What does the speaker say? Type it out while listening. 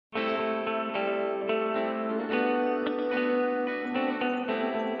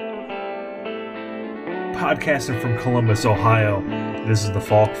Podcasting from Columbus, Ohio, this is the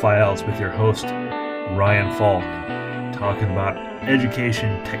Falk Files with your host, Ryan Falk, talking about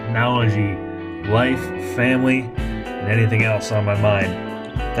education, technology, life, family, and anything else on my mind.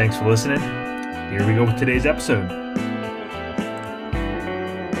 Thanks for listening. Here we go with today's episode.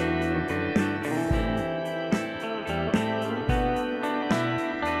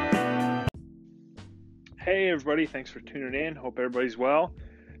 Hey everybody, thanks for tuning in. Hope everybody's well.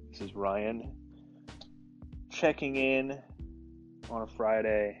 This is Ryan checking in on a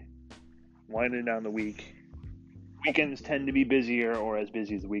Friday, winding down the week. Weekends tend to be busier, or as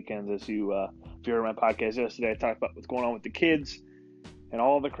busy as the weekends. If you heard my podcast yesterday, I talked about what's going on with the kids and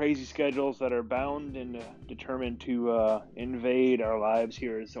all the crazy schedules that are bound and determined to invade our lives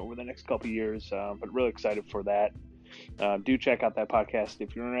here over the next couple of years. But really excited for that. Do check out that podcast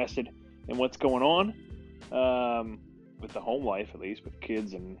if you're interested in what's going on with the home life, at least with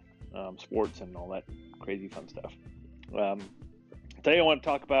kids and sports and all that crazy fun stuff. Today I want to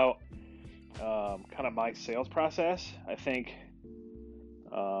talk about kind of my sales process. I think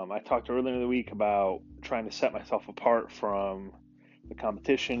I talked earlier in the week about trying to set myself apart from the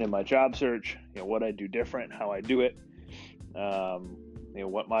competition in my job search, what I do different, how I do it,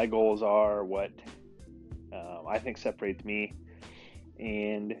 what my goals are, what I think separates me.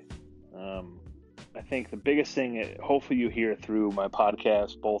 And I think the biggest thing that hopefully you hear through my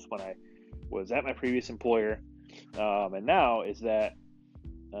podcast, both when I was at my previous employer and now, is that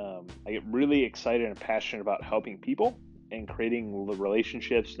I get really excited and passionate about helping people and creating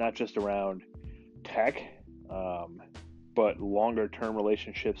relationships, not just around tech, but longer term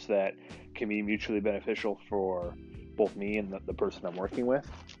relationships that can be mutually beneficial for both me and the person I'm working with.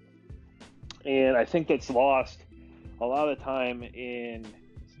 And I think that's lost a lot of the time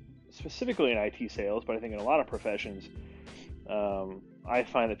specifically in IT sales, but I think in a lot of professions, I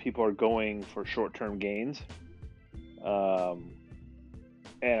find that people are going for short-term gains and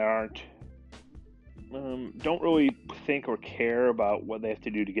don't really think or care about what they have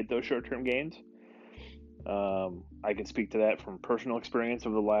to do to get those short-term gains. I can speak to that from personal experience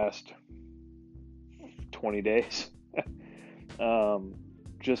over the last 20 days,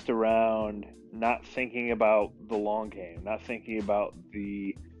 just around not thinking about the long game, not thinking about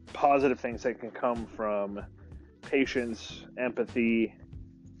the positive things that can come from patience, empathy,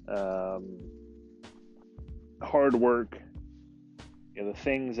 hard work, the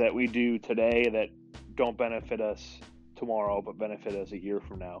things that we do today that don't benefit us tomorrow but benefit us a year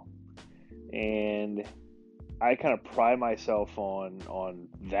from now. And I kind of pride myself on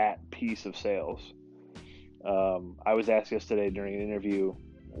that piece of sales. I was asked yesterday during an interview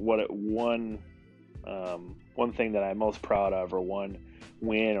one thing that I'm most proud of, or one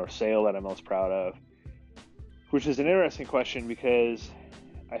win or sale that I'm most proud of, which is an interesting question because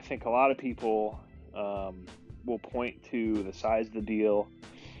I think a lot of people will point to the size of the deal,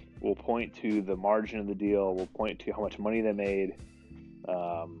 will point to the margin of the deal, will point to how much money they made,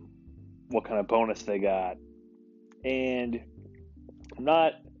 what kind of bonus they got. And I'm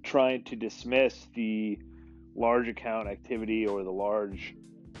not trying to dismiss the large account activity or the large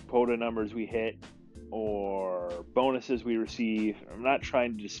quota numbers we hit or bonuses we receive. I'm not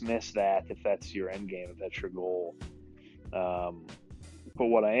trying to dismiss that if that's your end game, if that's your goal. But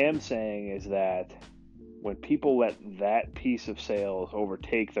what I am saying is that when people let that piece of sales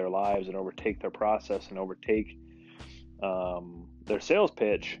overtake their lives and overtake their process and overtake their sales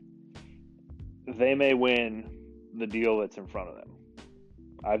pitch, they may win the deal that's in front of them.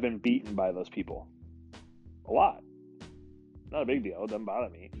 I've been beaten by those people a lot. Not a big deal. It doesn't bother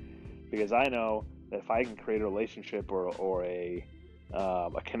me because I know that if I can create a relationship or a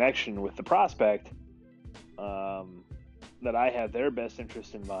connection with the prospect, that I have their best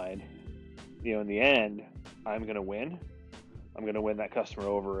interest in mind, in the end, I'm going to win. I'm going to win that customer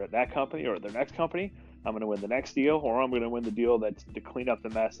over at that company or at their next company. I'm going to win the next deal, or I'm going to win the deal that's to clean up the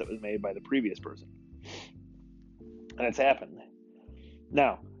mess that was made by the previous person. And it's happened.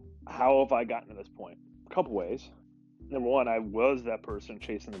 Now, how have I gotten to this point? A couple ways. Number one, I was that person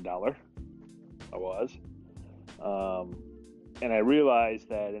chasing the dollar. I was. And I realized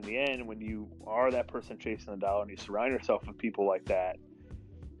that in the end, when you are that person chasing the dollar and you surround yourself with people like that,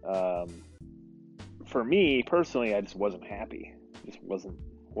 for me personally, I just wasn't happy. It just wasn't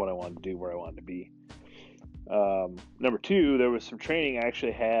what I wanted to do, where I wanted to be. Number two, there was some training I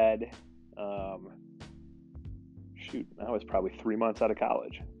actually had. I was probably 3 months out of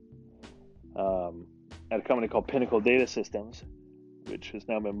college. At a company called Pinnacle Data Systems, which has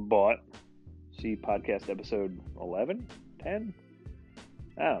now been bought. See podcast episode 11, 10?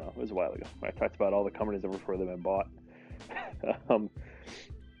 I don't know. It was a while ago. I talked about all the companies that were before they've been bought.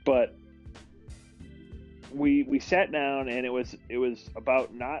 But we sat down, and it was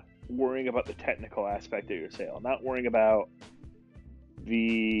about not worrying about the technical aspect of your sale, not worrying about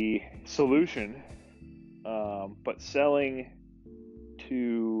the solution, but selling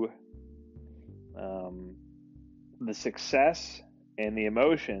to the success and the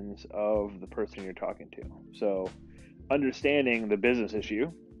emotions of the person you're talking to. So understanding the business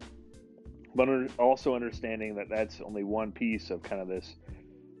issue, but also understanding that that's only one piece of kind of this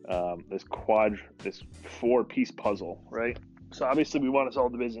this 4-piece puzzle, right? So obviously we want to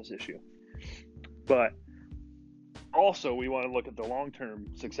solve the business issue, but also we want to look at the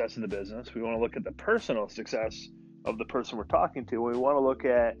long-term success of the business. We want to look at the personal success of the person we're talking to. We want to look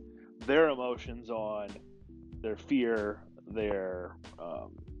at their emotions on their fear, their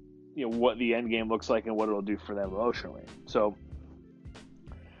what the end game looks like and what it'll do for them emotionally. So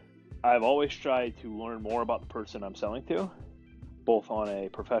I've always tried to learn more about the person I'm selling to, both on a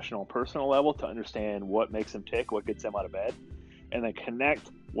professional, personal level, to understand what makes them tick, what gets them out of bed, and then connect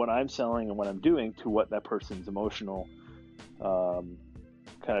what I'm selling and what I'm doing to what that person's emotional kind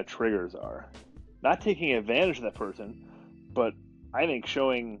of triggers are. Not taking advantage of that person, but I think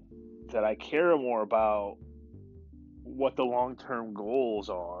showing that I care more about what the long-term goals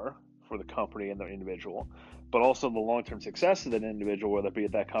are for the company and the individual, but also the long-term success of that individual, whether it be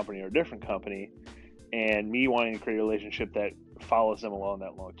at that company or a different company, and me wanting to create a relationship that follows them along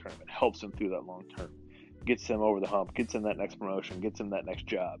that long term and helps them through that long term, gets them over the hump, gets them that next promotion, gets them that next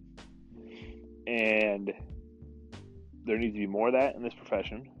job. And there needs to be more of that in this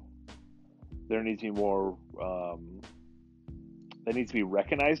profession. There needs to be more, that needs to be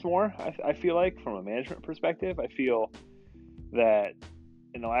recognized more, I feel like, from a management perspective. I feel that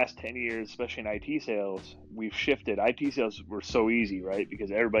in the last 10 years, especially in IT sales, we've shifted. IT sales were so easy, right?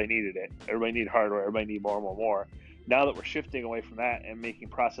 Because everybody needed it. Everybody needed hardware. Everybody needed more. Now that we're shifting away from that and making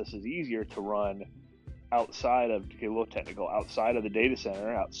processes easier to run outside of, to get a little technical, outside of the data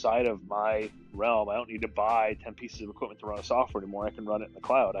center, outside of my realm, I don't need to buy 10 pieces of equipment to run a software anymore. I can run it in the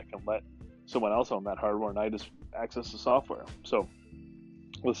cloud. I can let someone else own that hardware and I just access the software. So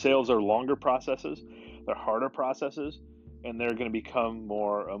the sales are longer processes. They're harder processes. And they're going to become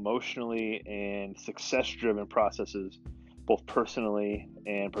more emotionally and success-driven processes, both personally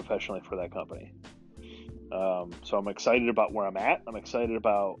and professionally for that company. So I'm excited about where I'm at. I'm excited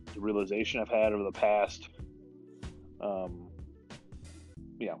about the realization I've had over the past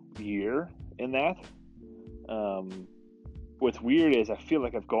year in that. What's weird is I feel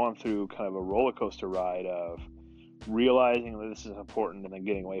like I've gone through kind of a roller coaster ride of realizing that this is important and then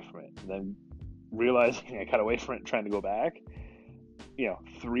getting away from it, and then realizing I got away from it and trying to go back.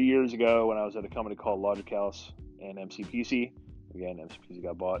 3 years ago when I was at a company called Logicalis and MCPC, again, MCPC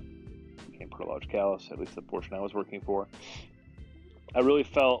got bought, became part of Logicalis, at least the portion I was working for. I really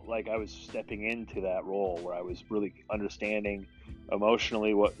felt like I was stepping into that role where I was really understanding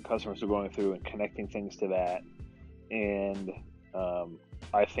emotionally what customers were going through and connecting things to that. And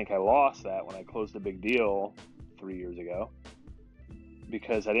I think I lost that when I closed a big deal 3 years ago,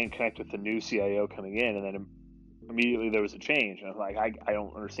 because I didn't connect with the new CIO coming in, and then immediately there was a change. And I was like, I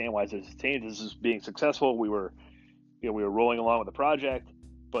don't understand why there's a change. This is being successful. We were rolling along with the project,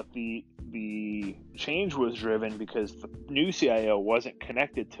 but the change was driven because the new CIO wasn't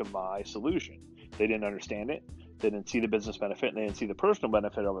connected to my solution. They didn't understand it. They didn't see the business benefit, and they didn't see the personal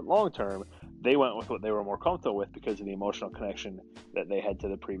benefit of it long term. They went with what they were more comfortable with because of the emotional connection that they had to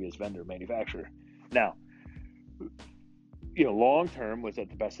the previous vendor manufacturer. Now, long term, was that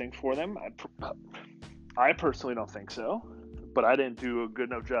the best thing for them? I personally don't think so, but I didn't do a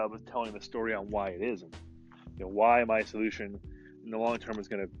good enough job of telling the story on why it isn't. Why my solution in the long term is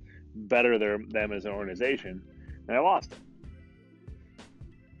going to better them as an organization, and I lost it.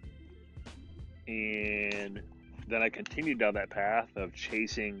 And then I continued down that path of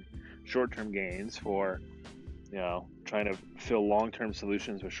chasing short-term gains for, trying to fill long-term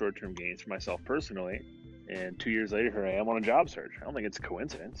solutions with short-term gains for myself personally. And 2 years later, here I am on a job search. I don't think it's a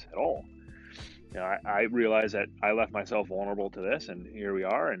coincidence at all. I realized that I left myself vulnerable to this, and here we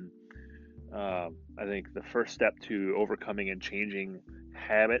are. And I think the first step to overcoming and changing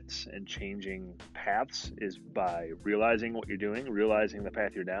habits and changing paths is by realizing what you're doing, realizing the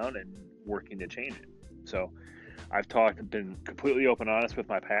path you're down, and working to change it. So I've been completely open and honest with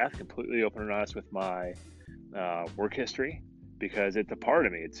my path, completely open and honest with my work history, because it's a part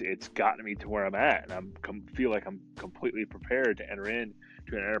of me. It's gotten me to where I'm at, and feel like I'm completely prepared to enter into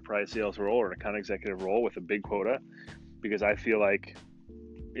an enterprise sales role or an account executive role with a big quota, because I feel like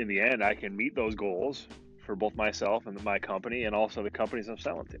in the end I can meet those goals for both myself and my company, and also the companies I'm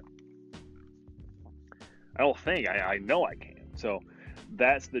selling to. I know I can. So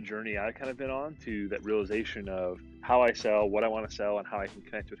that's the journey I've kind of been on, to that realization of how I sell, what I want to sell, and how I can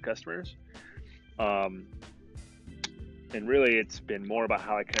connect with customers. And really, it's been more about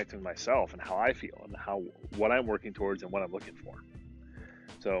how I connect with myself and how I feel and what I'm working towards and what I'm looking for.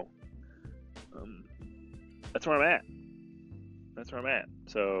 So that's where I'm at.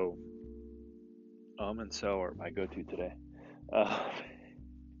 So and so are my go-to today.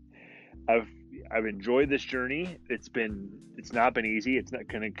 I've enjoyed this journey. It's not been easy. It's not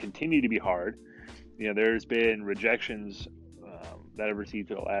going to continue to be hard. There's been rejections that I've received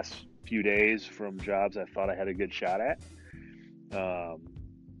for the last few days from jobs I thought I had a good shot at.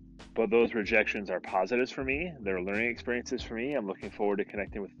 But those rejections are positives for me. They're learning experiences for me. I'm looking forward to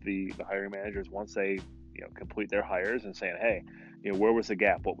connecting with the hiring managers once they complete their hires and saying, hey, where was the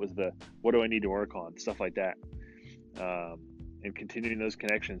gap? What do I need to work on? Stuff like that. And continuing those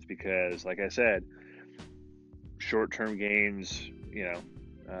connections, because like I said, short-term gains,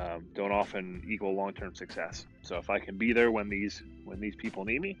 don't often equal long-term success. So if I can be there when these people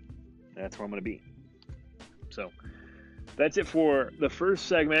need me, that's where I'm going to be. So that's it for the first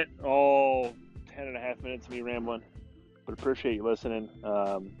segment, all 10 and a half minutes of me rambling, but appreciate you listening.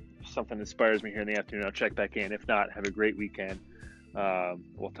 If something inspires me here in the afternoon, I'll check back in. If not, have a great weekend.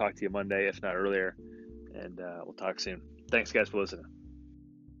 We'll talk to you Monday, if not earlier, and we'll talk soon. Thanks, guys, for listening.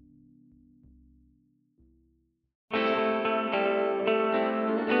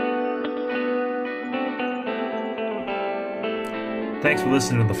 Thanks for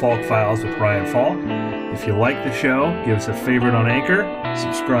listening to the Falk Files with Ryan Falk. If you like the show, give us a favorite on Anchor,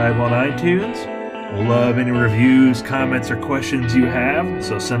 subscribe on iTunes. We'll love any reviews, comments, or questions you have,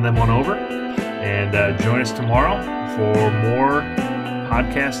 so send them on over. And join us tomorrow for more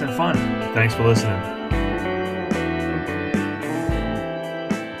podcasts and fun. Thanks for listening.